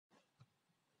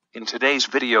In today's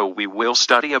video we will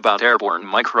study about airborne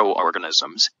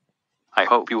microorganisms. I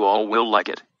hope you all will like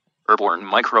it. Airborne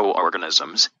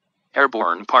microorganisms.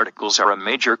 Airborne particles are a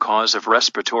major cause of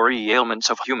respiratory ailments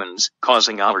of humans,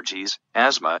 causing allergies,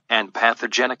 asthma, and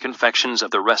pathogenic infections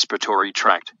of the respiratory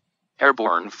tract.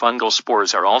 Airborne fungal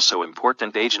spores are also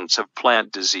important agents of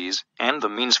plant disease, and the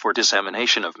means for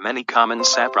dissemination of many common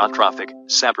saprotrophic,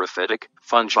 saprophytic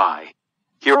fungi.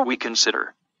 Here we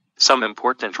consider some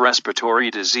important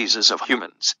respiratory diseases of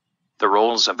humans. The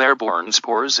roles of airborne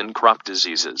spores in crop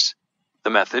diseases. The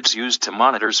methods used to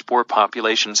monitor spore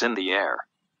populations in the air.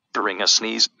 During a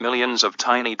sneeze, millions of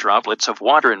tiny droplets of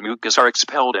water and mucus are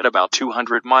expelled at about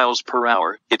 200 miles per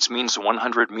hour, it means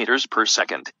 100 meters per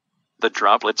second. The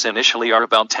droplets initially are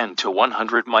about 10 to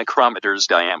 100 micrometers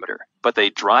diameter, but they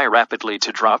dry rapidly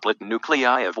to droplet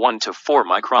nuclei of 1 to 4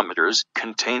 micrometers,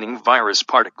 containing virus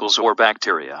particles or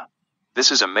bacteria. This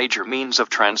is a major means of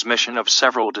transmission of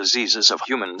several diseases of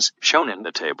humans, shown in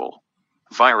the table.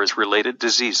 Virus-related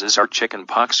diseases are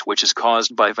chickenpox, which is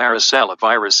caused by varicella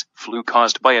virus, flu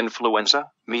caused by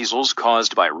influenza, measles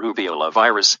caused by rubeola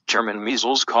virus, German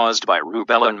measles caused by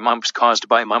rubella, and mumps caused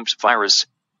by mumps virus.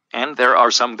 And there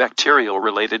are some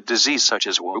bacterial-related disease such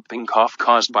as whooping cough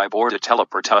caused by Bordetella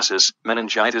pertussis,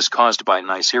 meningitis caused by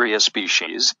Neisseria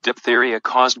species, diphtheria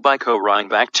caused by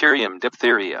Corynebacterium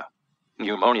diphtheria,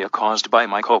 pneumonia caused by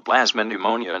Mycoplasma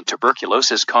pneumonia, and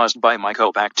tuberculosis caused by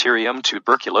Mycobacterium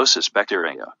tuberculosis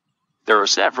bacteria. There are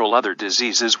several other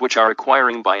diseases which are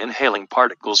acquiring by inhaling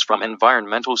particles from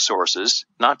environmental sources,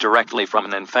 not directly from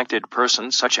an infected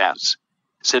person, such as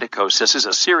psittacosis is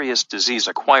a serious disease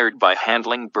acquired by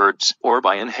handling birds or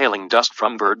by inhaling dust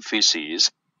from bird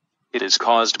feces. It is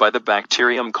caused by the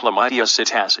bacterium Chlamydia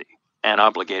psittaci, an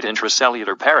obligate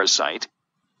intracellular parasite.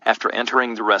 After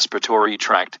entering the respiratory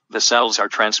tract, the cells are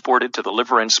transported to the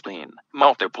liver and spleen,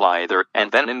 multiply there,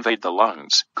 and then invade the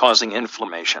lungs, causing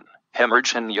inflammation,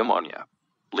 hemorrhage, and pneumonia.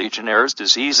 Legionnaires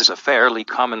disease is a fairly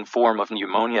common form of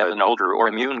pneumonia in older or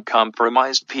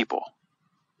immune-compromised people.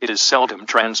 It is seldom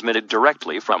transmitted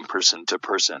directly from person to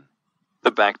person. The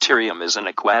bacterium is an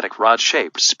aquatic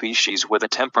rod-shaped species with a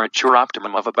temperature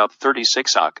optimum of about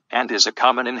 36 oC, and is a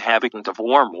common inhabitant of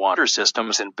warm water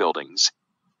systems and buildings.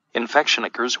 Infection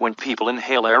occurs when people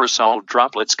inhale aerosol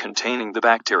droplets containing the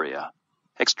bacteria.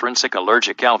 Extrinsic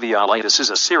allergic alveolitis is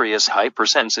a serious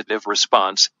hypersensitive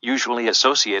response, usually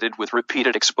associated with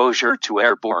repeated exposure to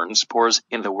airborne spores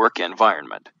in the work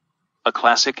environment. A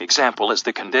classic example is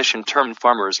the condition termed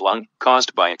farmer's lung,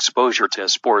 caused by exposure to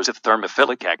spores of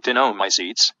thermophilic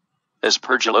actinomycetes.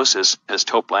 Aspergillosis,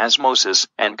 histoplasmosis,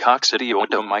 and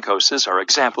coccidioidomycosis are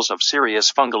examples of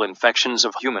serious fungal infections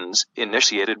of humans,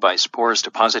 initiated by spores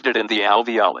deposited in the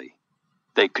alveoli.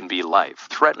 They can be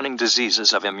life-threatening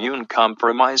diseases of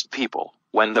immune-compromised people,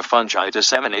 when the fungi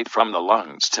disseminate from the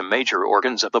lungs to major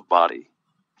organs of the body.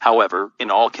 However, in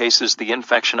all cases the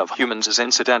infection of humans is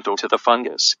incidental to the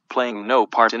fungus, playing no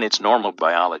part in its normal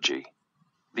biology.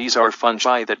 These are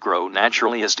fungi that grow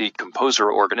naturally as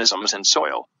decomposer organisms in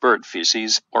soil, bird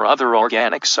feces, or other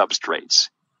organic substrates.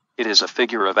 It is a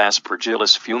figure of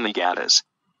Aspergillus fumigatus.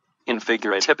 In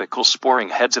figure, a typical sporing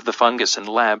heads of the fungus in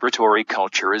laboratory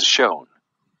culture is shown.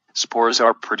 Spores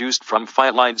are produced from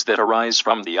phyllides that arise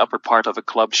from the upper part of a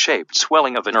club-shaped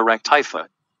swelling of an erect hypha.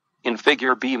 In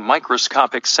figure B,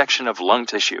 microscopic section of lung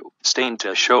tissue, stained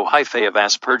to show hyphae of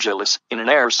Aspergillus, in an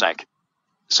air sac.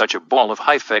 Such a ball of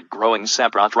hyphae growing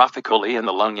saprotrophically in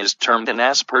the lung is termed an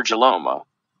aspergilloma.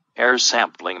 Air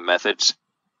sampling methods.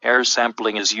 Air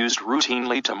sampling is used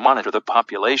routinely to monitor the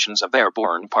populations of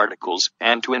airborne particles,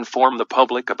 and to inform the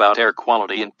public about air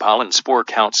quality and pollen spore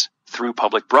counts, through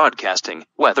public broadcasting,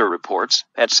 weather reports,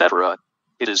 etc.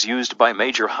 It is used by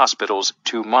major hospitals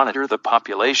to monitor the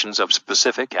populations of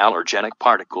specific allergenic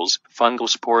particles, fungal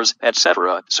spores,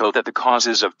 etc., so that the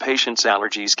causes of patients'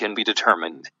 allergies can be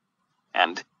determined.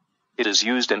 And it is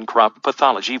used in crop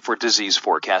pathology for disease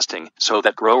forecasting, so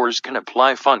that growers can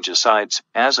apply fungicides,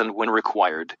 as and when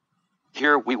required.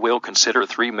 Here we will consider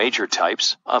three major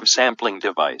types of sampling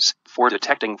device for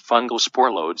detecting fungal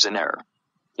spore loads in air.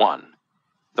 1.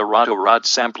 The Rotorod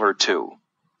Sampler. 2.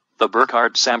 The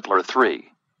Burkhard Sampler.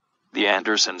 3. The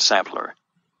Anderson Sampler.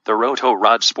 The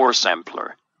Rotorod Spore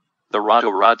Sampler. The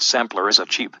Rotorod Sampler is a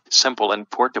cheap, simple, and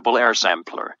portable air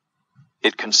sampler.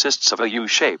 It consists of a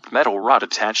U-shaped metal rod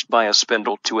attached by a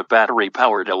spindle to a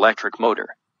battery-powered electric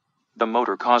motor. The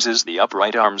motor causes the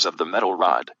upright arms of the metal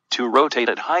rod to rotate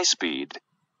at high speed.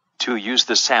 To use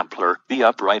the sampler, the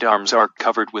upright arms are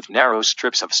covered with narrow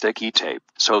strips of sticky tape,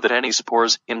 so that any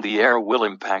spores in the air will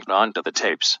impact onto the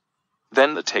tapes.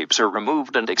 Then the tapes are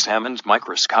removed and examined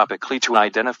microscopically to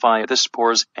identify the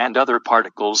spores and other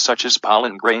particles such as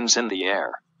pollen grains in the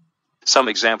air. Some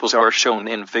examples are shown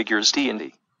in figures D and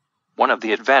E. One of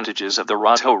the advantages of the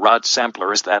rotorot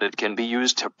sampler is that it can be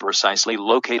used to precisely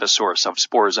locate a source of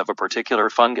spores of a particular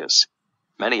fungus.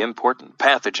 Many important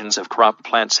pathogens of crop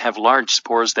plants have large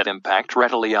spores that impact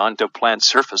readily onto plant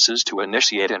surfaces to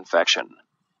initiate infection.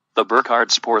 The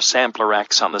Burkhard spore sampler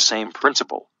acts on the same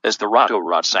principle as the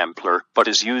rotorot sampler, but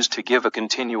is used to give a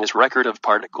continuous record of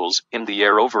particles in the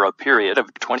air over a period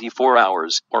of 24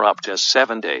 hours or up to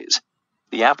 7 days.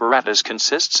 The apparatus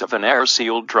consists of an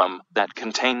air-sealed drum that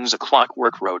contains a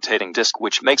clockwork rotating disc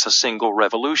which makes a single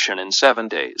revolution in 7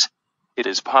 days. It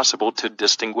is possible to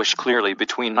distinguish clearly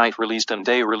between night-released and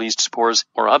day-released spores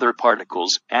or other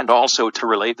particles, and also to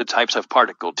relate the types of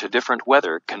particle to different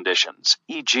weather conditions,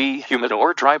 e.g. humid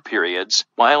or dry periods,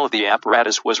 while the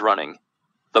apparatus was running.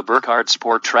 The Burkhard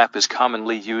spore trap is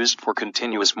commonly used for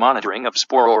continuous monitoring of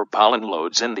spore or pollen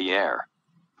loads in the air.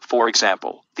 For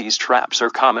example, these traps are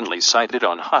commonly sited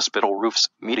on hospital roofs,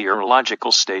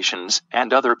 meteorological stations,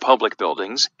 and other public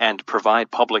buildings, and provide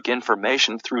public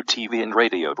information through TV and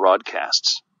radio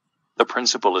broadcasts. The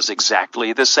principle is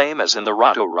exactly the same as in the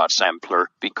rotorot sampler,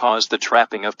 because the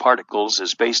trapping of particles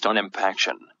is based on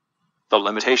impaction. The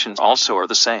limitations also are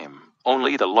the same.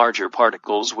 Only the larger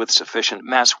particles with sufficient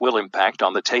mass will impact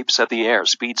on the tapes at the air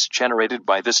speeds generated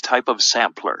by this type of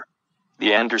sampler.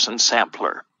 The Anderson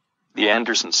sampler. The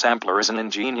Anderson sampler is an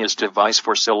ingenious device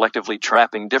for selectively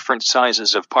trapping different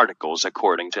sizes of particles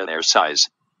according to their size.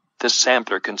 This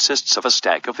sampler consists of a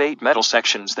stack of 8 metal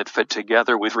sections that fit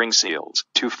together with ring seals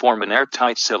to form an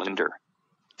airtight cylinder.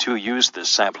 To use this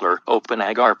sampler, open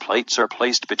agar plates are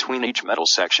placed between each metal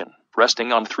section,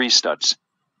 resting on 3 studs.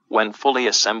 When fully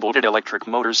assembled, an electric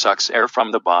motor sucks air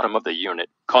from the bottom of the unit,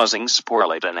 causing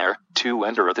spore-laden air to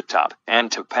enter at the top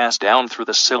and to pass down through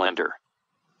the cylinder.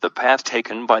 The path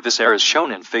taken by this air is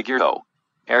shown in Figure O.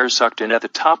 Air sucked in at the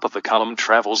top of the column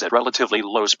travels at relatively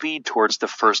low speed towards the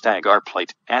first agar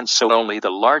plate, and so only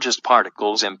the largest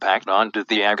particles impact onto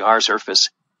the agar surface.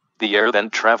 The air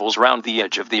then travels round the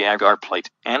edge of the agar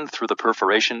plate, and through the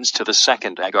perforations to the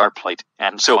second agar plate,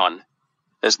 and so on.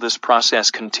 As this process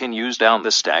continues down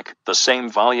the stack, the same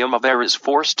volume of air is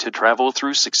forced to travel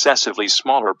through successively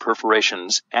smaller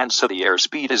perforations, and so the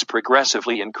airspeed is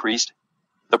progressively increased.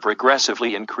 The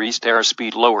progressively increased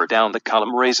airspeed lower down the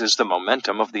column raises the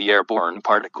momentum of the airborne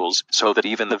particles so that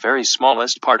even the very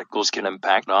smallest particles can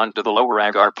impact onto the lower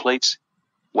agar plates.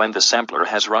 When the sampler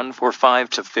has run for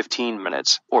 5 to 15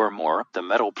 minutes or more, the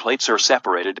metal plates are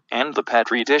separated and the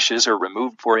petri dishes are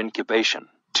removed for incubation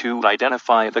to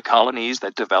identify the colonies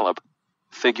that develop.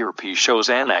 Figure P shows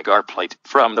an agar plate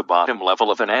from the bottom level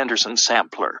of an Anderson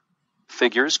sampler.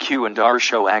 Figures Q and R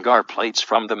show agar plates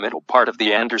from the middle part of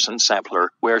the Anderson sampler,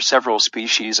 where several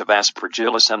species of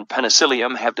Aspergillus and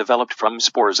Penicillium have developed from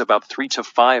spores about 3 to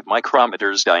 5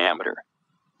 micrometers diameter.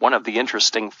 One of the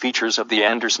interesting features of the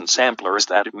Anderson sampler is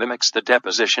that it mimics the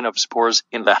deposition of spores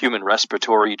in the human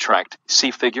respiratory tract,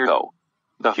 see Figure O.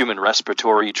 The human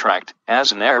respiratory tract,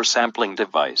 as an air sampling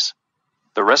device.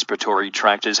 The respiratory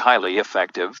tract is highly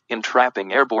effective in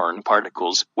trapping airborne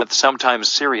particles, with sometimes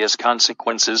serious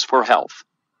consequences for health.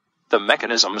 The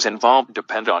mechanisms involved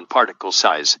depend on particle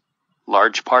size.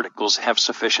 Large particles have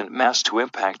sufficient mass to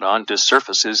impact onto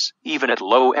surfaces, even at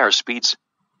low air speeds.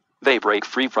 They break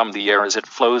free from the air as it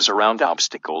flows around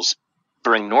obstacles.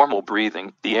 During normal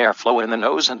breathing, the airflow in the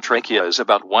nose and trachea is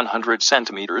about 100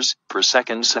 centimeters per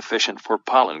second, sufficient for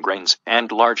pollen grains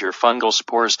and larger fungal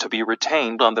spores to be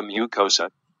retained on the mucosa,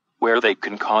 where they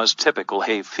can cause typical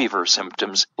hay fever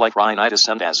symptoms like rhinitis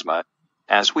and asthma.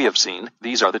 As we have seen,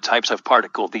 these are the types of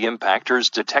particle the impactors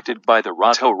detected by the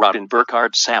rotorot and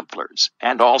Burkhard samplers,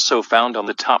 and also found on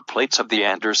the top plates of the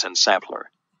Anderson sampler.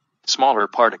 Smaller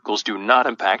particles do not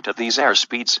impact at these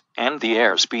airspeeds, and the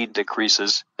airspeed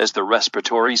decreases as the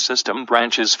respiratory system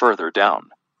branches further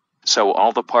down. So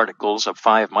all the particles of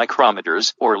 5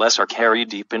 micrometers or less are carried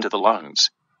deep into the lungs.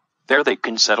 There they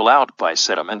can settle out by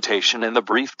sedimentation in the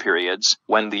brief periods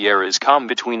when the air is calm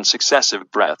between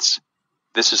successive breaths.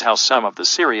 This is how some of the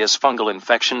serious fungal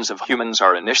infections of humans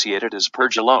are initiated, as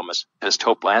purgillomas,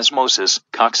 histoplasmosis,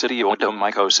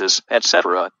 coccidioidomycosis,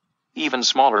 etc. Even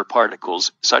smaller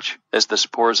particles, such as the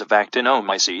spores of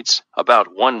actinomycetes,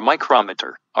 about 1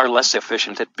 micrometer, are less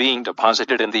efficient at being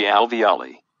deposited in the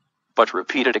alveoli. But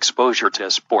repeated exposure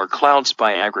to spore clouds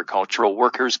by agricultural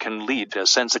workers can lead to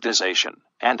sensitization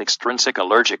and extrinsic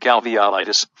allergic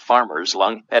alveolitis, farmer's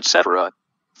lung, etc.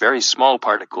 Very small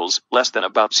particles, less than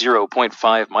about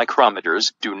 0.5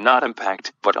 micrometers, do not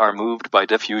impact but are moved by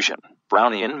diffusion,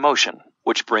 Brownian motion,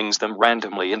 which brings them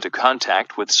randomly into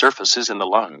contact with surfaces in the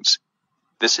lungs.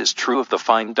 This is true of the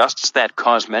fine dusts that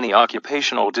cause many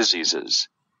occupational diseases.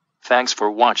 Thanks for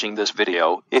watching this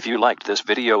video. If you liked this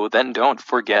video, then don't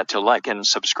forget to like and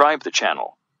subscribe the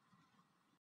channel.